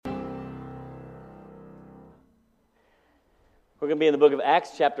We're going to be in the book of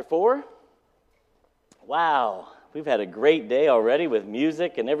Acts chapter 4. Wow, we've had a great day already with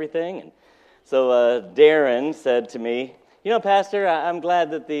music and everything. And so Darren said to me, Pastor, I'm glad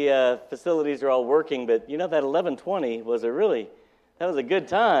that the facilities are all working, but that 11:20 was that was a good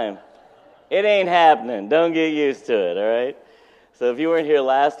time. It ain't happening. Don't get used to it, all right? So if you weren't here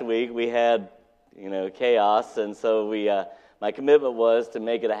last week, we had, chaos, and so my commitment was to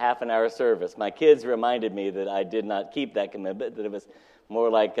make it a half-an-hour service. My kids reminded me that I did not keep that commitment, that it was more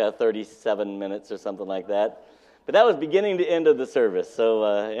like 37 minutes or something like that. But that was beginning to end of the service. So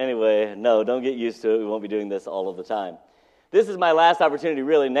anyway, no, don't get used to it. We won't be doing this all of the time. This is my last opportunity,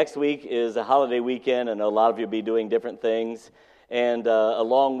 really. Next week is a holiday weekend. I know a lot of you will be doing different things. And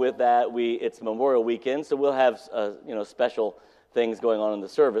along with that, it's Memorial Weekend, so we'll have special things going on in the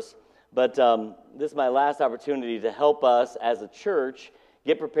service. But this is my last opportunity to help us as a church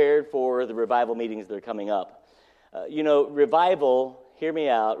get prepared for the revival meetings that are coming up. Revival, hear me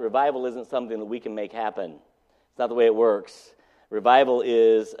out, revival isn't something that we can make happen. It's not the way it works. Revival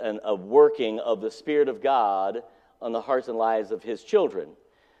is a working of the Spirit of God on the hearts and lives of His children.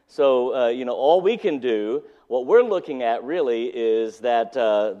 So, all we can do, what we're looking at really is that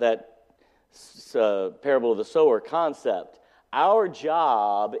parable of the sower concept. Our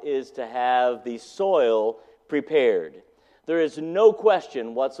job is to have the soil prepared. There is no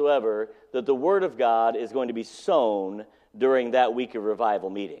question whatsoever that the Word of God is going to be sown during that week of revival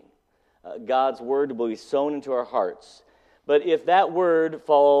meeting. God's Word will be sown into our hearts. But if that Word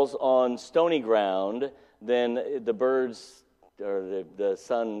falls on stony ground, then the birds or the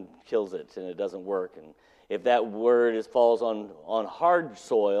sun kills it and it doesn't work. And if that Word falls on hard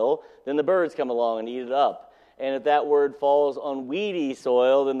soil, then the birds come along and eat it up. And if that word falls on weedy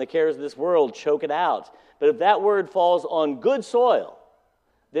soil, then the cares of this world choke it out. But if that word falls on good soil,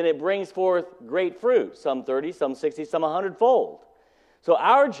 then it brings forth great fruit, some 30, some 60, some 100-fold. So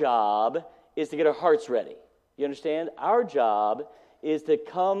our job is to get our hearts ready. You understand? Our job is to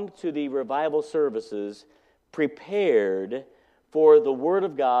come to the revival services prepared for the Word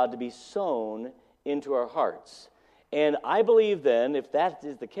of God to be sown into our hearts. And I believe then, if that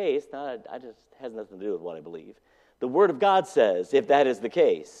is the case, has nothing to do with what I believe. The Word of God says, if that is the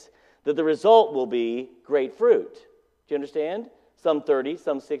case, that the result will be great fruit. Do you understand? Some 30,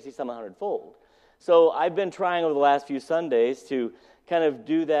 some 60, some 100-fold. So I've been trying over the last few Sundays to kind of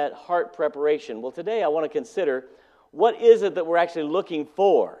do that heart preparation. Well, today I want to consider, what is it that we're actually looking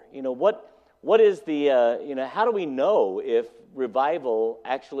for? What is the, how do we know if revival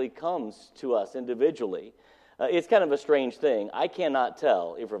actually comes to us individually? It's kind of a strange thing. I cannot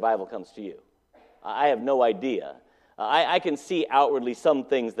tell if revival comes to you. I have no idea. I can see outwardly some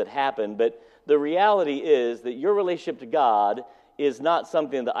things that happen, but the reality is that your relationship to God is not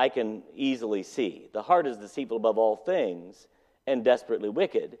something that I can easily see. The heart is deceitful above all things and desperately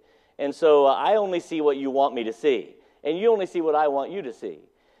wicked. And so I only see what you want me to see, and you only see what I want you to see.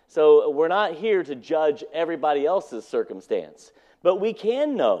 So we're not here to judge everybody else's circumstance, but we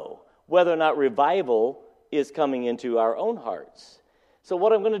can know whether or not revival is coming into our own hearts. So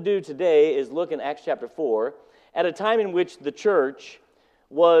what I'm going to do today is look in Acts chapter 4 at a time in which the church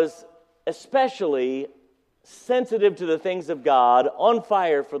was especially sensitive to the things of God, on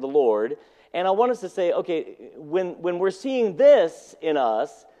fire for the Lord. And I want us to say, okay, when we're seeing this in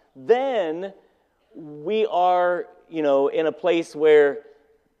us, then we are, in a place where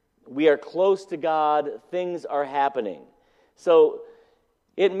we are close to God, things are happening. So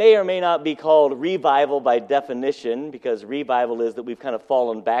it may or may not be called revival by definition, because revival is that we've kind of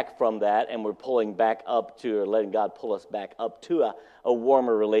fallen back from that and we're pulling back up to, or letting God pull us back up to a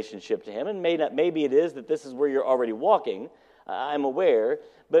warmer relationship to Him. And maybe it is that this is where you're already walking, I'm aware.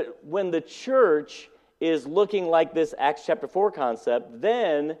 But when the church is looking like this Acts chapter 4 concept,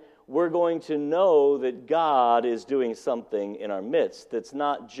 then we're going to know that God is doing something in our midst that's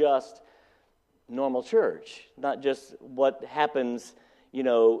not just normal church, not just what happens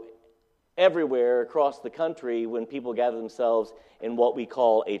everywhere across the country when people gather themselves in what we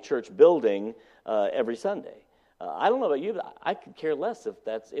call a church building every Sunday. I don't know about you, but I could care less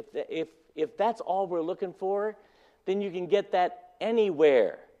if that's all we're looking for. Then you can get that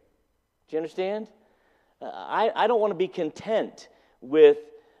anywhere. Do you understand? I don't want to be content with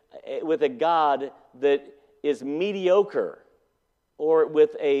a God that is mediocre, or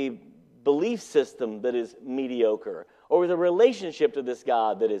with a belief system that is mediocre, or with a relationship to this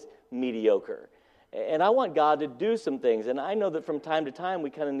God that is mediocre. And I want God to do some things. And I know that from time to time we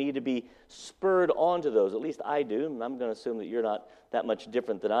kind of need to be spurred on to those. At least I do. And I'm going to assume that you're not that much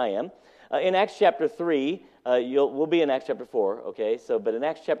different than I am. In Acts chapter 3, we'll be in Acts chapter 4, okay? But in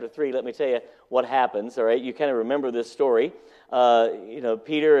Acts chapter 3, let me tell you what happens, all right? You kind of remember this story.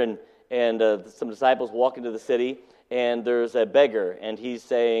 Peter and some disciples walk into the city, and there's a beggar, and he's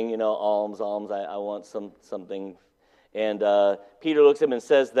saying, alms, I want something. And Peter looks at him and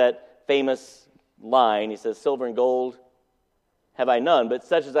says that famous line. He says, silver and gold have I none, but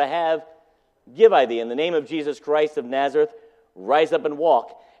such as I have, give I thee. In the name of Jesus Christ of Nazareth, rise up and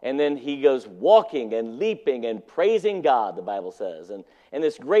walk. And then he goes walking and leaping and praising God, the Bible says. And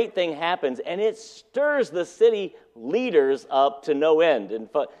this great thing happens, and it stirs the city leaders up to no end. And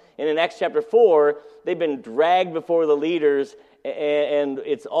in Acts chapter 4, they've been dragged before the leaders, and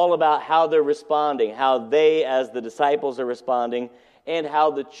it's all about how they're responding, how they as the disciples are responding, and how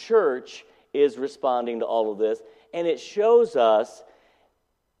the church is responding to all of this. And it shows us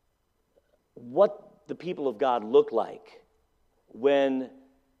what the people of God look like when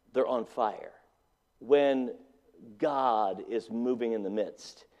they're on fire, when God is moving in the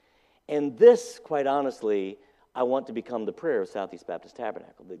midst. And this, quite honestly, I want to become the prayer of Southeast Baptist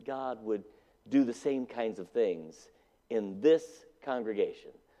Tabernacle, that God would do the same kinds of things in this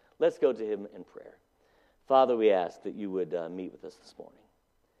congregation. Let's go to him in prayer. Father, we ask that you would meet with us this morning,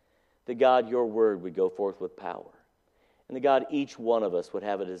 that God, your word would go forth with power, and that God, each one of us would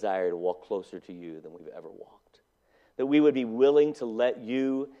have a desire to walk closer to you than we've ever walked, that we would be willing to let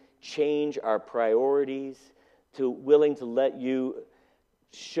you change our priorities, willing to let you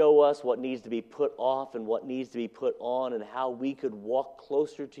show us what needs to be put off and what needs to be put on, and how we could walk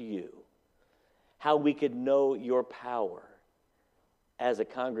closer to you, how we could know your power as a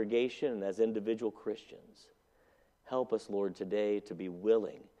congregation and as individual Christians. Help us, Lord, today to be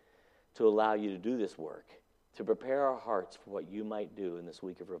willing to allow you to do this work, to prepare our hearts for what you might do in this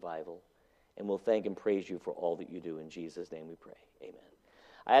week of revival. And we'll thank and praise you for all that you do. In Jesus' name we pray. Amen.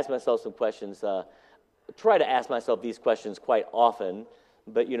 I ask myself some questions. Try to ask myself these questions quite often,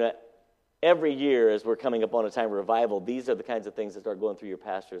 but every year as we're coming up on a time of revival, these are the kinds of things that start going through your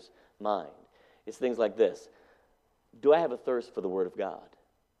pastor's mind. It's things like this. Do I have a thirst for the Word of God?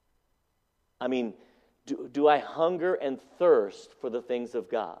 I mean, do I hunger and thirst for the things of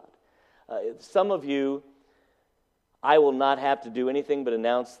God? Some of you, I will not have to do anything but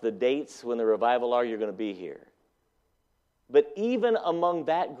announce the dates when the revival are. You're going to be here. But even among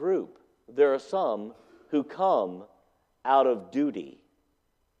that group, there are some who come out of duty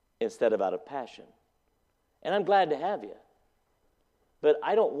instead of out of passion. And I'm glad to have you. But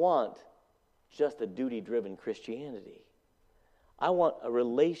I don't want just a duty-driven Christianity. I want a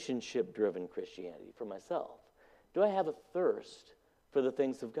relationship-driven Christianity for myself. Do I have a thirst for the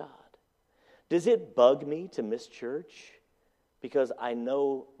things of God? Does it bug me to miss church because I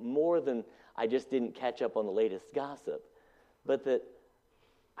know more than I just didn't catch up on the latest gossip, but that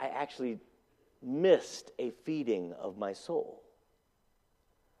I actually missed a feeding of my soul?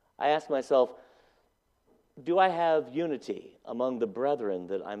 I ask myself, do I have unity among the brethren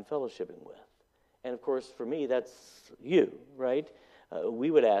that I'm fellowshipping with? And of course, for me, that's you, right? We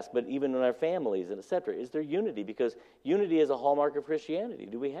would ask, but even in our families and et cetera, is there unity? Because unity is a hallmark of Christianity.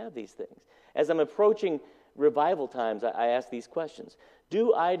 Do we have these things? As I'm approaching revival times, I ask these questions.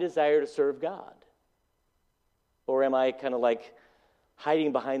 Do I desire to serve God? Or am I kind of like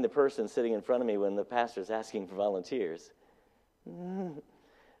hiding behind the person sitting in front of me when the pastor's asking for volunteers?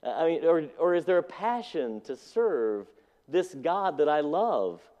 I mean, or is there a passion to serve this God that I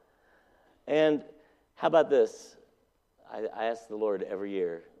love? And how about this? I ask the Lord every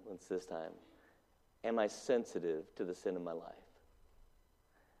year, once this time, am I sensitive to the sin of my life?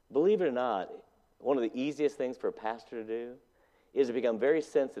 Believe it or not, one of the easiest things for a pastor to do is to become very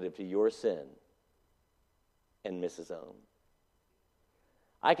sensitive to your sin and miss his own.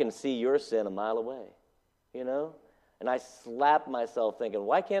 I can see your sin a mile away, and I slap myself thinking,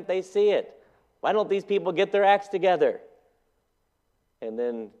 why can't they see it? Why don't these people get their acts together? And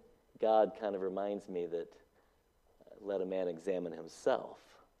then God kind of reminds me that let a man examine himself,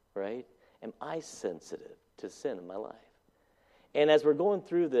 right? Am I sensitive to sin in my life? And as we're going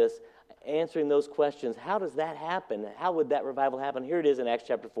through this, answering those questions, how does that happen? How would that revival happen? Here it is in Acts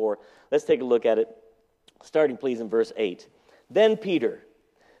chapter 4. Let's take a look at it, starting please in verse 8. Then Peter,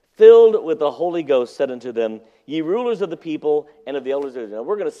 filled with the Holy Ghost, said unto them, Ye rulers of the people and of the elders of Israel. Now,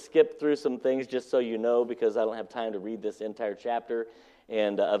 we're going to skip through some things just so you know, because I don't have time to read this entire chapter,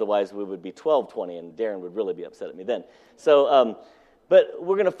 and otherwise we would be 12:20, and Darren would really be upset at me then. So, but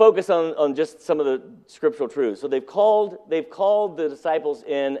we're going to focus on just some of the scriptural truths. So they've called the disciples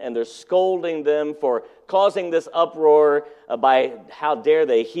in, and they're scolding them for causing this uproar by how dare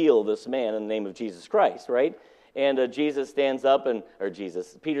they heal this man in the name of Jesus Christ, right? And Peter stands up and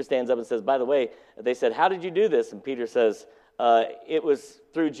says, by the way, they said, how did you do this? And Peter says, it was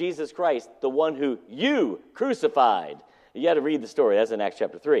through Jesus Christ, the one who you crucified. You got to read the story. That's in Acts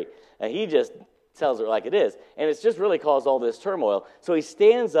chapter 3. And he just tells it like it is. And it's just really caused all this turmoil. So he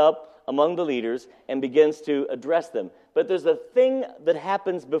stands up among the leaders and begins to address them. But there's a thing that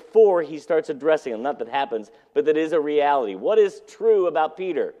happens before he starts addressing them. Not that happens, but that is a reality. What is true about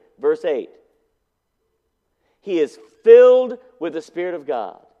Peter? Verse 8. He is filled with the Spirit of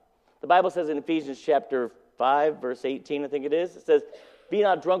God. The Bible says in Ephesians chapter 5, verse 18, I think it is, it says, be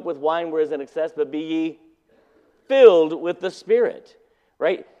not drunk with wine where is in excess, but be ye filled with the Spirit,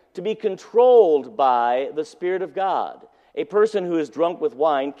 right? To be controlled by the Spirit of God. A person who is drunk with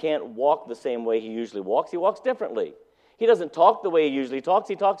wine can't walk the same way he usually walks. He walks differently. He doesn't talk the way he usually talks.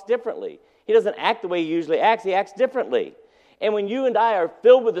 He talks differently. He doesn't act the way he usually acts. He acts differently. And when you and I are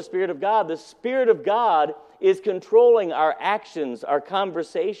filled with the Spirit of God, the Spirit of God is controlling our actions, our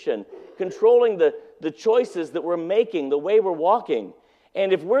conversation, controlling the choices that we're making, the way we're walking.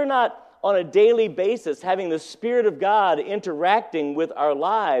 And if we're not on a daily basis having the Spirit of God interacting with our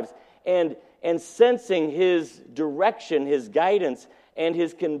lives and sensing His direction, His guidance, and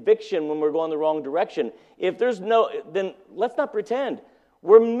His conviction when we're going the wrong direction, then let's not pretend.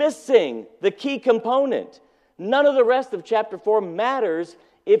 We're missing the key component. None of the rest of chapter 4 matters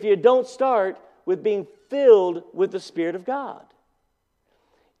if you don't start with being filled with the Spirit of God.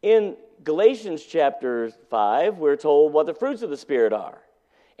 In Galatians chapter 5, we're told what the fruits of the Spirit are.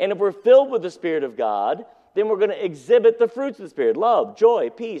 And if we're filled with the Spirit of God, then we're going to exhibit the fruits of the Spirit. Love, joy,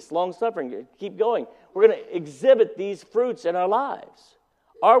 peace, long-suffering. Keep going. We're going to exhibit these fruits in our lives.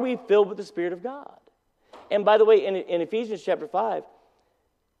 Are we filled with the Spirit of God? And by the way, in Ephesians chapter 5,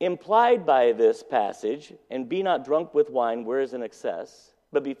 implied by this passage, and be not drunk with wine where is in excess,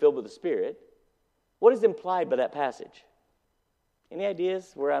 but be filled with the Spirit, what is implied by that passage? Any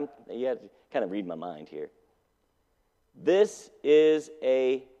ideas where you have to kind of read my mind here. This is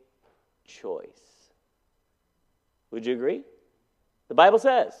a choice. Would you agree? The Bible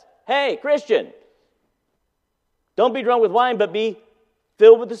says, hey, Christian, don't be drunk with wine, but be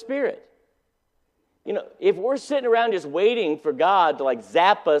filled with the Spirit. You know, if we're sitting around just waiting for God to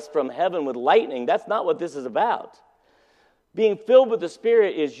zap us from heaven with lightning, that's not what this is about. Being filled with the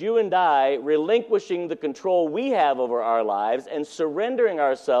Spirit is you and I relinquishing the control we have over our lives and surrendering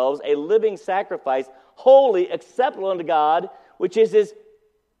ourselves a living sacrifice, holy, acceptable unto God, which is His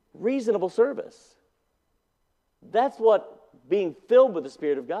reasonable service. That's what being filled with the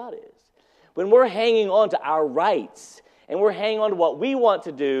Spirit of God is. When we're hanging on to our rights and we're hanging on to what we want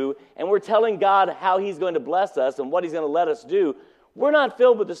to do and we're telling God how He's going to bless us and what He's going to let us do, we're not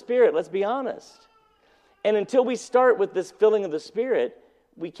filled with the Spirit, let's be honest. And until we start with this filling of the Spirit,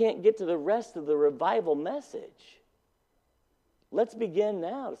 we can't get to the rest of the revival message. Let's begin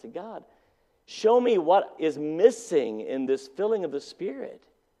now to say, God, show me what is missing in this filling of the Spirit,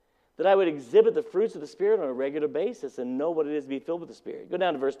 that I would exhibit the fruits of the Spirit on a regular basis and know what it is to be filled with the Spirit. Go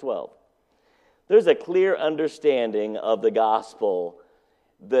down to verse 12. There's a clear understanding of the gospel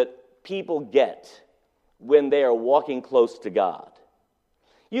that people get when they are walking close to God.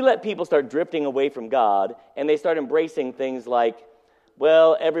 You let people start drifting away from God, and they start embracing things like,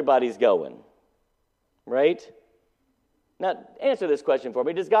 well, everybody's going, right? Now, answer this question for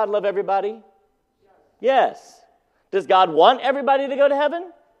me. Does God love everybody? Yes. Does God want everybody to go to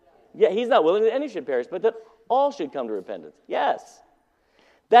heaven? Yeah, He's not willing that any should perish, but that all should come to repentance. Yes.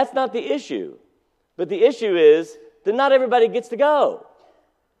 That's not the issue. But the issue is that not everybody gets to go.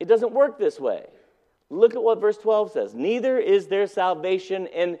 It doesn't work this way. Look at what verse 12 says. Neither is there salvation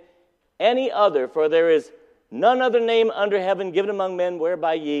in any other, for there is none other name under heaven given among men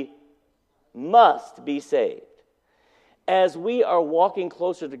whereby ye must be saved. As we are walking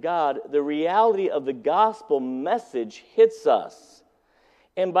closer to God, the reality of the gospel message hits us.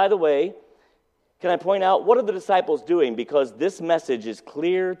 And by the way, can I point out, what are the disciples doing? Because this message is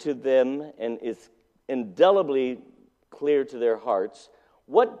clear to them and is indelibly clear to their hearts.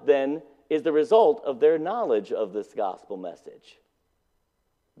 What then is the result of their knowledge of this gospel message?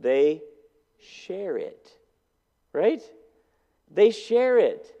 They share it, right? They share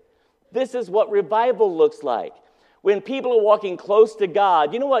it. This is what revival looks like. When people are walking close to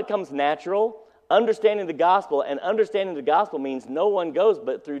God, you know what comes natural? Understanding the gospel, and understanding the gospel means no one goes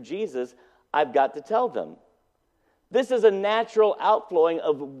but through Jesus. I've got to tell them. This is a natural outflowing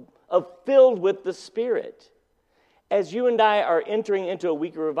of filled with the Spirit. As you and I are entering into a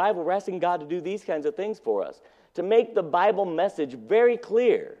week of revival, we're asking God to do these kinds of things for us, to make the Bible message very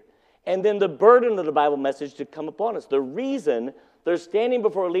clear, and then the burden of the Bible message to come upon us. The reason they're standing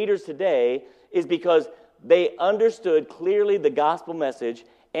before leaders today is because they understood clearly the gospel message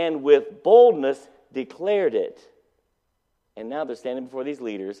and with boldness declared it. And now they're standing before these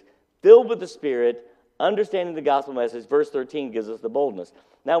leaders, filled with the Spirit, understanding the gospel message. Verse 13 gives us the boldness.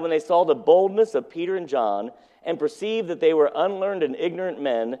 Now when they saw the boldness of Peter and John and perceived that they were unlearned and ignorant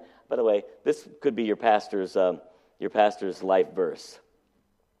men, by the way, this could be your pastor's life verse.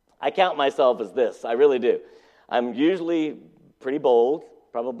 I count myself as this. I really do. I'm usually pretty bold,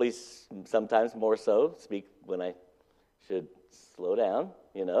 probably sometimes more so, speak when I should slow down,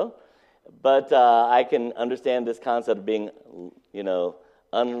 But I can understand this concept of being,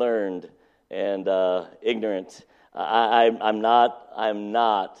 unlearned and ignorant. I'm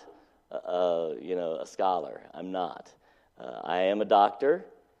not, a scholar. I'm not. I am a doctor,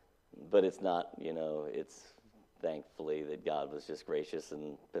 but it's not, it's thankfully that God was just gracious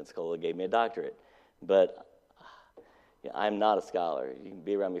and Pensacola gave me a doctorate. But I'm not a scholar. You can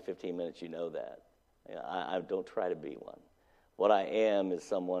be around me 15 minutes, you know that. I don't try to be one. What I am is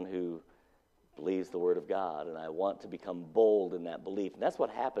someone who believes the Word of God, and I want to become bold in that belief. And that's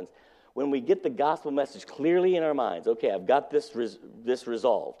what happens when we get the gospel message clearly in our minds. Okay, I've got this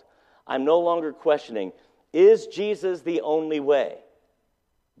resolved. I'm no longer questioning, is Jesus the only way?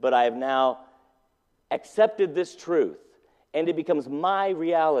 But I have now accepted this truth, and it becomes my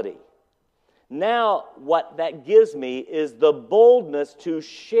reality. Now, what that gives me is the boldness to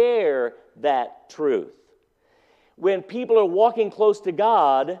share that truth. When people are walking close to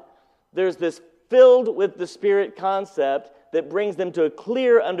God, there's this filled with the Spirit concept that brings them to a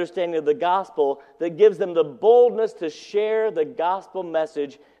clear understanding of the gospel, that gives them the boldness to share the gospel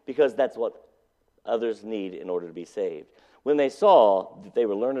message, because that's what others need in order to be saved. When they saw that they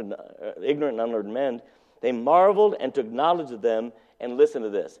were ignorant and unlearned men, they marveled and took knowledge of them. And listen to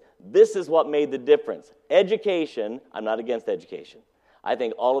this. This is what made the difference. Education, I'm not against education. I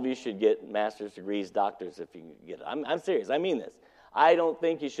think all of you should get master's degrees, doctors, if you can get it. I'm serious. I mean this. I don't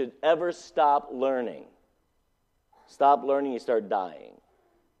think you should ever stop learning. Stop learning, you start dying.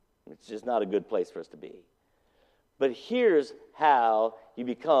 It's just not a good place for us to be. But here's how you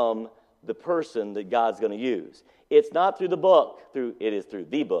become the person that God's going to use. It's not through the book. It is through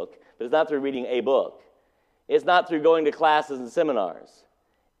the book, but it's not through reading a book. It's not through going to classes and seminars.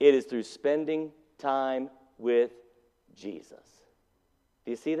 It is through spending time with Jesus.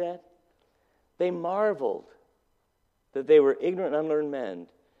 Do you see that? They marveled that they were ignorant and unlearned men,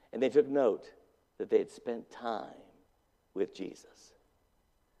 and they took note that they had spent time with Jesus.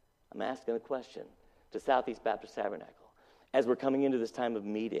 I'm asking a question to Southeast Baptist Tabernacle. As we're coming into this time of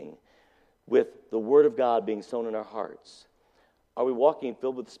meeting, with the Word of God being sown in our hearts, are we walking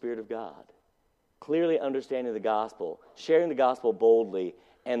filled with the Spirit of God? Clearly understanding the gospel, sharing the gospel boldly,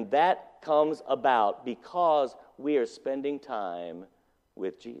 and that comes about because we are spending time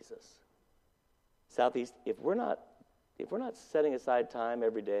with Jesus. Southeast, if we're not setting aside time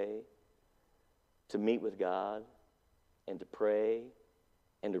every day to meet with God and to pray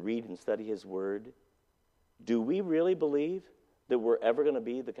and to read and study His Word, do we really believe that we're ever going to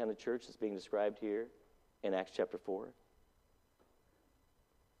be the kind of church that's being described here in Acts chapter 4?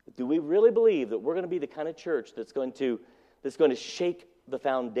 Do we really believe that we're going to be the kind of church that's going to shake the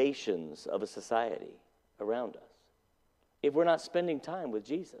foundations of a society around us if we're not spending time with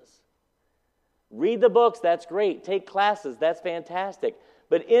Jesus? Read the books, that's great. Take classes, that's fantastic.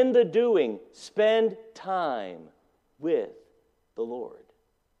 But in the doing, spend time with the Lord.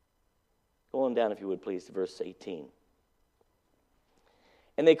 Go on down, if you would, please, to verse 18.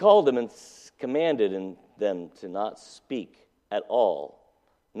 And they called them and commanded them to not speak at all,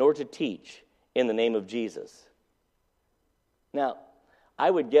 nor to teach in the name of Jesus. Now,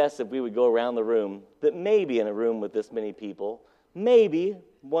 I would guess if we would go around the room, that maybe in a room with this many people, maybe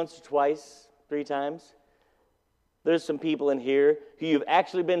once or twice, 3 times, there's some people in here who you've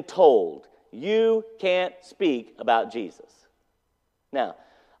actually been told, you can't speak about Jesus. Now,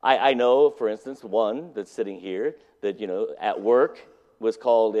 I know, for instance, one that's sitting here that, at work was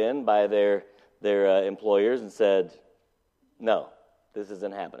called in by their employers and said, no, this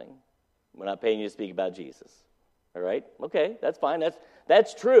isn't happening. We're not paying you to speak about Jesus. All right? Okay, that's fine.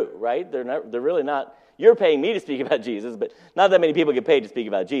 That's true, right? They're really not. You're paying me to speak about Jesus, but not that many people get paid to speak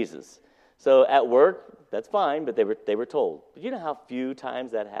about Jesus. So at work, that's fine, but they were told. But you know how few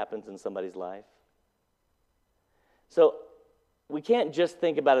times that happens in somebody's life? So we can't just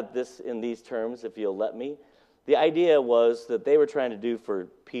think about it in these terms, if you'll let me. The idea was that they were trying to do for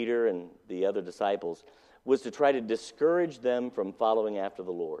Peter and the other disciples was to try to discourage them from following after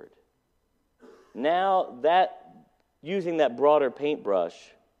the Lord. Now, using that broader paintbrush,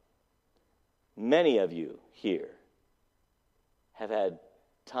 many of you here have had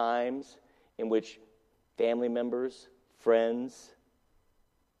times in which family members, friends,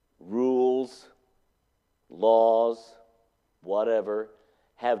 rules, laws, whatever,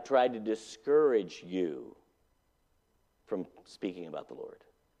 have tried to discourage you from speaking about the Lord.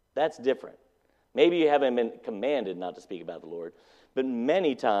 That's different. Maybe you haven't been commanded not to speak about the Lord, but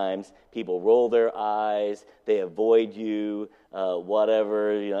many times people roll their eyes, they avoid you,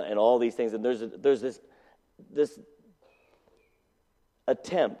 whatever, and all these things. And there's this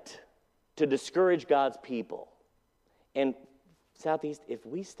attempt to discourage God's people. And Southeast, if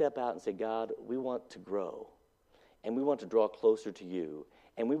we step out and say, God, we want to grow, and we want to draw closer to you,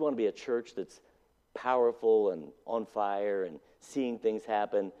 and we want to be a church that's powerful and on fire and seeing things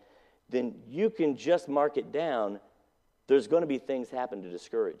happen, then you can just mark it down. There's going to be things happen to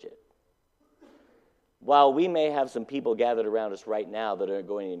discourage it. While we may have some people gathered around us right now that are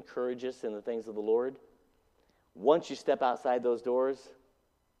going to encourage us in the things of the Lord, once you step outside those doors,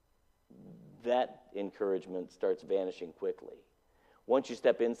 that encouragement starts vanishing quickly. Once you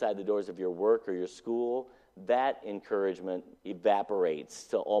step inside the doors of your work or your school, that encouragement evaporates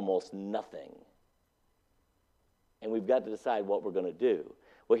to almost nothing. And we've got to decide what we're going to do.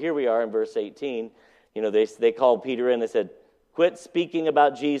 Well, here we are in verse 18. They called Peter in. They said, quit speaking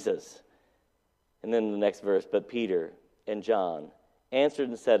about Jesus. And then the next verse, but Peter and John answered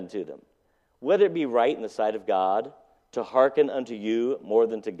and said unto them, whether it be right in the sight of God to hearken unto you more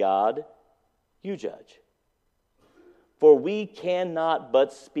than to God, you judge. For we cannot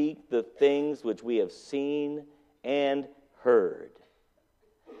but speak the things which we have seen and heard.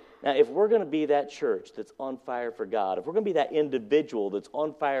 Now, if we're going to be that church that's on fire for God, if we're going to be that individual that's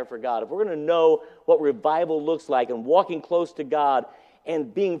on fire for God, if we're going to know what revival looks like and walking close to God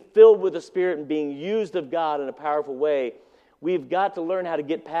and being filled with the Spirit and being used of God in a powerful way, we've got to learn how to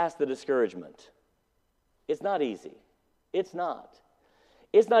get past the discouragement. It's not easy. It's not.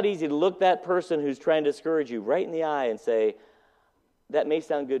 It's not easy to look that person who's trying to discourage you right in the eye and say, that may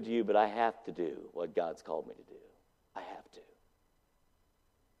sound good to you, but I have to do what God's called me to do. I have to.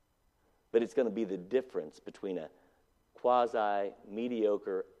 But it's going to be the difference between a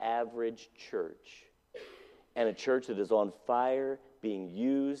quasi-mediocre, average church and a church that is on fire, being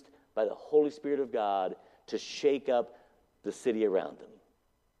used by the Holy Spirit of God to shake up the city around them.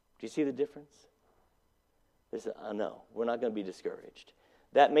 Do you see the difference? They said, oh, no, we're not going to be discouraged.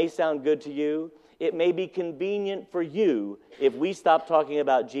 That may sound good to you. It may be convenient for you if we stop talking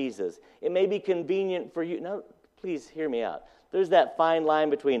about Jesus. It may be convenient for you. Now, please hear me out. There's that fine line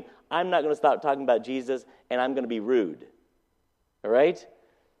between I'm not going to stop talking about Jesus and I'm going to be rude. All right?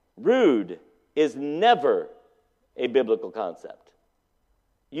 Rude is never a biblical concept.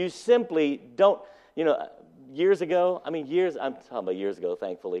 You simply don't, years ago, I'm talking about years ago,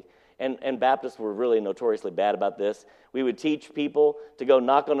 thankfully, and Baptists were really notoriously bad about this. We would teach people to go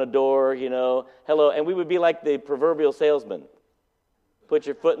knock on a door, hello, and we would be like the proverbial salesman. Put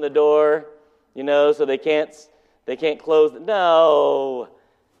your foot in the door, so they can't close. No.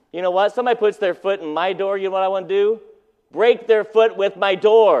 You know what? Somebody puts their foot in my door, you know what I want to do? Break their foot with my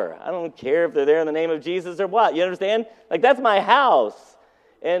door. I don't care if they're there in the name of Jesus or what. You understand? Like, that's my house.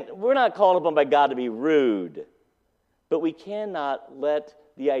 And we're not called upon by God to be rude. But we cannot let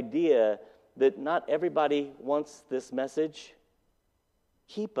the idea that not everybody wants this message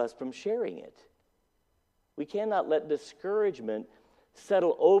keep us from sharing it. We cannot let discouragement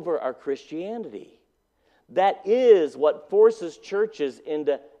settle over our Christianity. That is what forces churches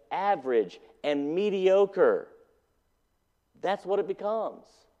into average and mediocre. That's what it becomes.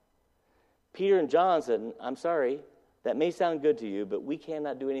 Peter and John said, I'm sorry, that may sound good to you, but we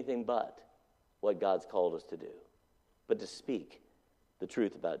cannot do anything but what God's called us to do, but to speak the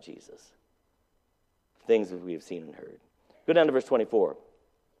truth about Jesus, things that we have seen and heard. Go down to verse 24.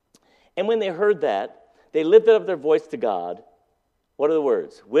 And when they heard that, they lifted up their voice to God. What are the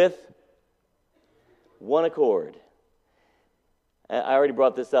words? With one accord. I already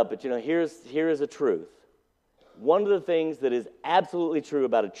brought this up, but here is a truth. One of the things that is absolutely true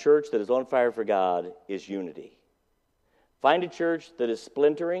about a church that is on fire for God is unity. Find a church that is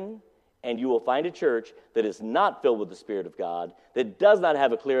splintering, and you will find a church that is not filled with the Spirit of God, that does not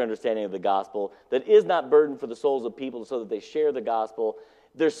have a clear understanding of the gospel, that is not burdened for the souls of people so that they share the gospel.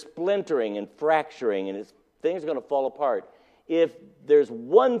 They're splintering and fracturing, and things are going to fall apart. If there's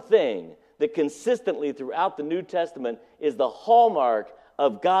one thing that consistently throughout the New Testament is the hallmark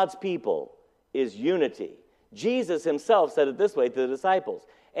of God's people, is unity. Jesus himself said it this way to the disciples,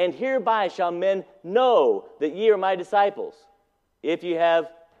 and hereby shall men know that ye are my disciples, if you have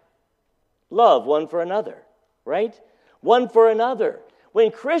love one for another, right? One for another.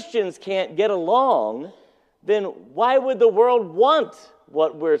 When Christians can't get along, then why would the world want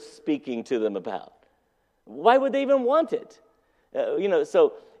what we're speaking to them about? Why would they even want it?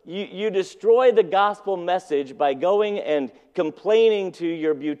 So you destroy the gospel message by going and complaining to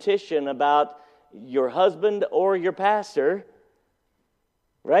your beautician about your husband or your pastor,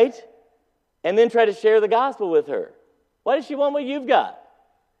 right? And then try to share the gospel with her. Why does she want what you've got?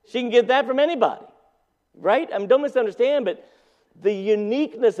 She can get that from anybody, right? Don't misunderstand, but the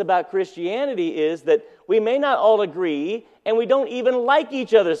uniqueness about Christianity is that we may not all agree, and we don't even like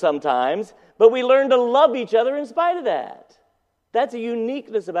each other sometimes, but we learn to love each other in spite of that. That's a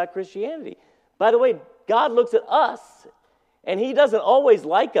uniqueness about Christianity. By the way, God looks at us, and He doesn't always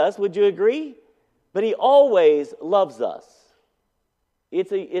like us, would you agree? But He always loves us.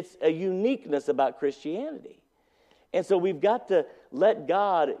 It's a uniqueness about Christianity. And so we've got to let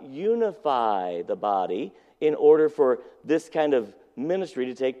God unify the body in order for this kind of ministry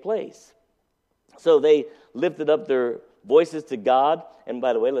to take place. So they lifted up their voices to God. And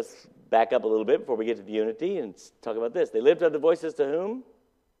by the way, let's back up a little bit before we get to the unity and talk about this. They lifted up their voices to whom?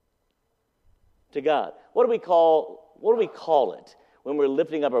 To God. What do we call it when we're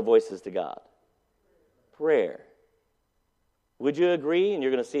lifting up our voices to God? Prayer. Would you agree, and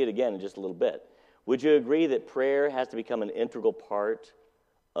you're going to see it again in just a little bit, would you agree that prayer has to become an integral part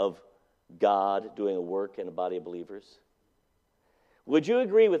of God doing a work in a body of believers? Would you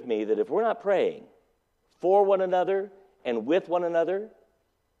agree with me that if we're not praying for one another and with one another,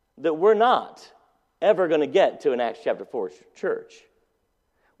 that we're not ever going to get to an Acts chapter 4 church?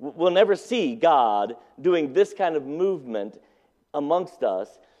 We'll never see God doing this kind of movement amongst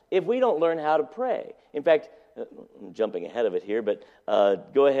us if we don't learn how to pray. In fact, I'm jumping ahead of it here, but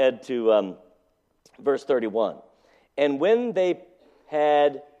go ahead to verse 31. And when they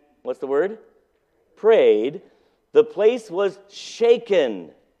had, what's the word? Prayed, the place was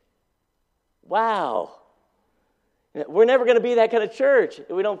shaken. Wow. We're never going to be that kind of church if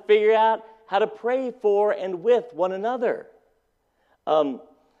we don't figure out how to pray for and with one another.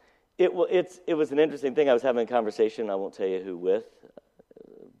 It was an interesting thing. I was having a conversation, I won't tell you who with,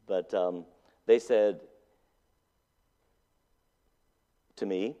 but they said to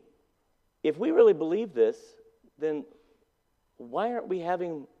me, if we really believe this, then why aren't we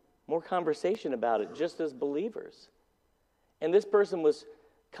having more conversation about it just as believers? And this person was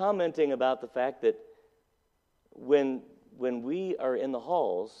commenting about the fact that when we are in the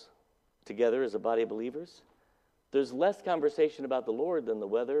halls together as a body of believers, there's less conversation about the Lord than the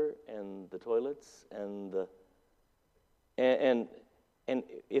weather and the toilets and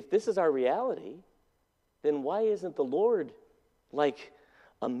if this is our reality, then why isn't the Lord like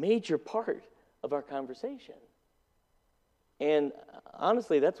a major part of our conversation? And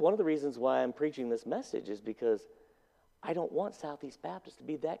honestly, that's one of the reasons why I'm preaching this message, is because I don't want Southeast Baptist to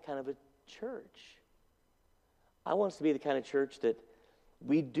be that kind of a church. I want us to be the kind of church that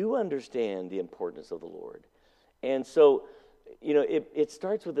we do understand the importance of the Lord. And so, it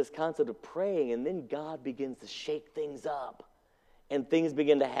starts with this concept of praying, and then God begins to shake things up, and things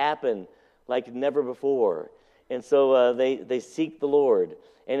begin to happen like never before. And so they seek the Lord.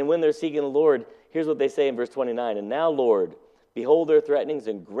 And when they're seeking the Lord, here's what they say in verse 29. And now, Lord, behold their threatenings,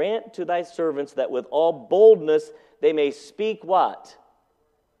 and grant to thy servants that with all boldness they may speak what?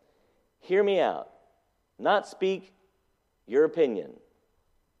 Hear me out. Not speak your opinion.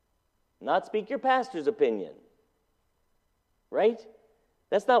 Not speak your pastor's opinion. Right?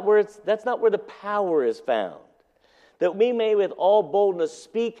 That's not where the power is found. That we may with all boldness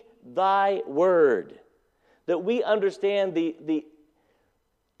speak thy word. That we understand the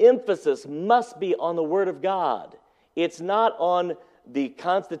emphasis must be on the word of God. It's not on the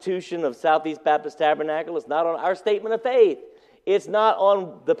Constitution of Southeast Baptist Tabernacle. It's not on our statement of faith. It's not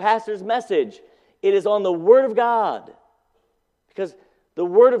on the pastor's message. It is on the word of God. Because the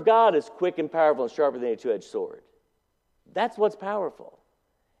word of God is quick and powerful and sharper than a two-edged sword. That's what's powerful.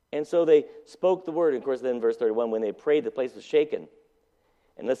 And so they spoke the word. And of course, then in verse 31, when they prayed, the place was shaken.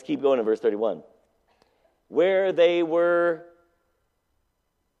 And let's keep going in verse 31. Where they were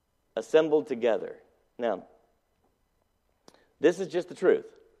assembled together. Now, this is just the truth.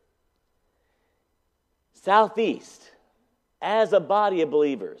 Southeast, as a body of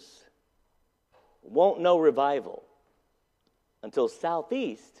believers, won't know revival until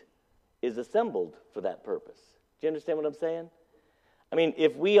Southeast is assembled for that purpose. Do you understand what I'm saying? I mean,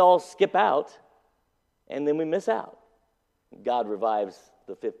 if we all skip out and then we miss out, God revives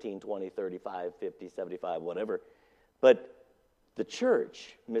the 15, 20, 35, 50, 75, whatever. But the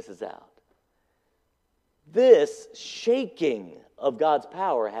church misses out. This shaking of God's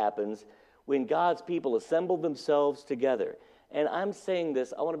power happens when God's people assemble themselves together. And I'm saying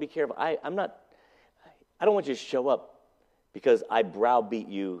this, I want to be careful. I don't want you to show up because I browbeat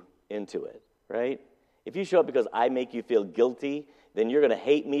you into it, right? If you show up because I make you feel guilty, then you're going to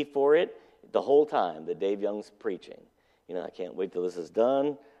hate me for it the whole time that Dave Young's preaching. I can't wait till this is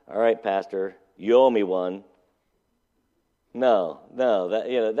done. All right, Pastor, you owe me one. No,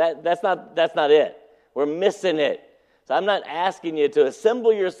 that's not it. We're missing it. So I'm not asking you to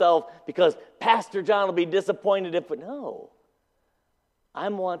assemble yourself because Pastor John will be disappointed if, no.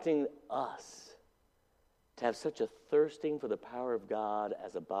 I'm wanting us to have such a thirsting for the power of God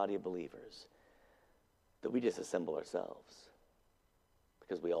as a body of believers that we just assemble ourselves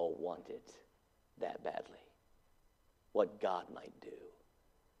because we all want it that badly. What God might do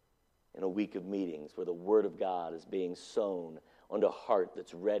in a week of meetings where the Word of God is being sown onto a heart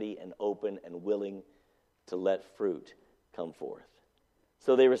that's ready and open and willing to let fruit come forth.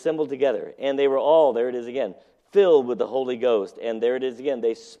 So they were assembled together, and they were all, there it is again, filled with the Holy Ghost. And there it is again,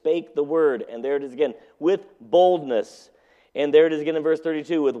 they spake the word. And there it is again, with boldness. And there it is again in verse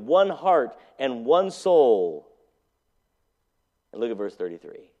 32, with one heart and one soul. And look at verse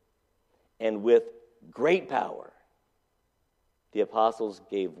 33. And with great power, the apostles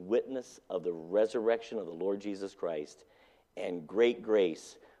gave witness of the resurrection of the Lord Jesus Christ, and great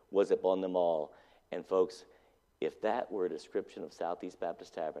grace was upon them all. And folks, if that were a description of Southeast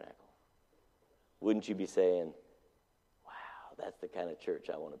Baptist Tabernacle, wouldn't you be saying, wow, that's the kind of church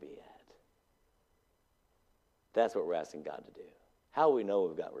I want to be at? That's what we're asking God to do. How do we know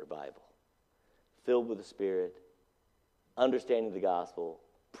we've got revival? Filled with the Spirit, understanding the gospel,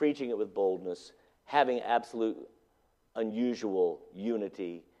 preaching it with boldness, having absolute unusual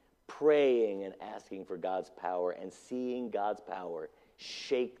unity, praying and asking for God's power, and seeing God's power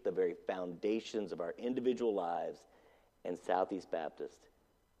shake the very foundations of our individual lives, and Southeast Baptist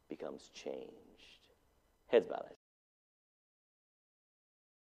becomes changed. Heads bowed.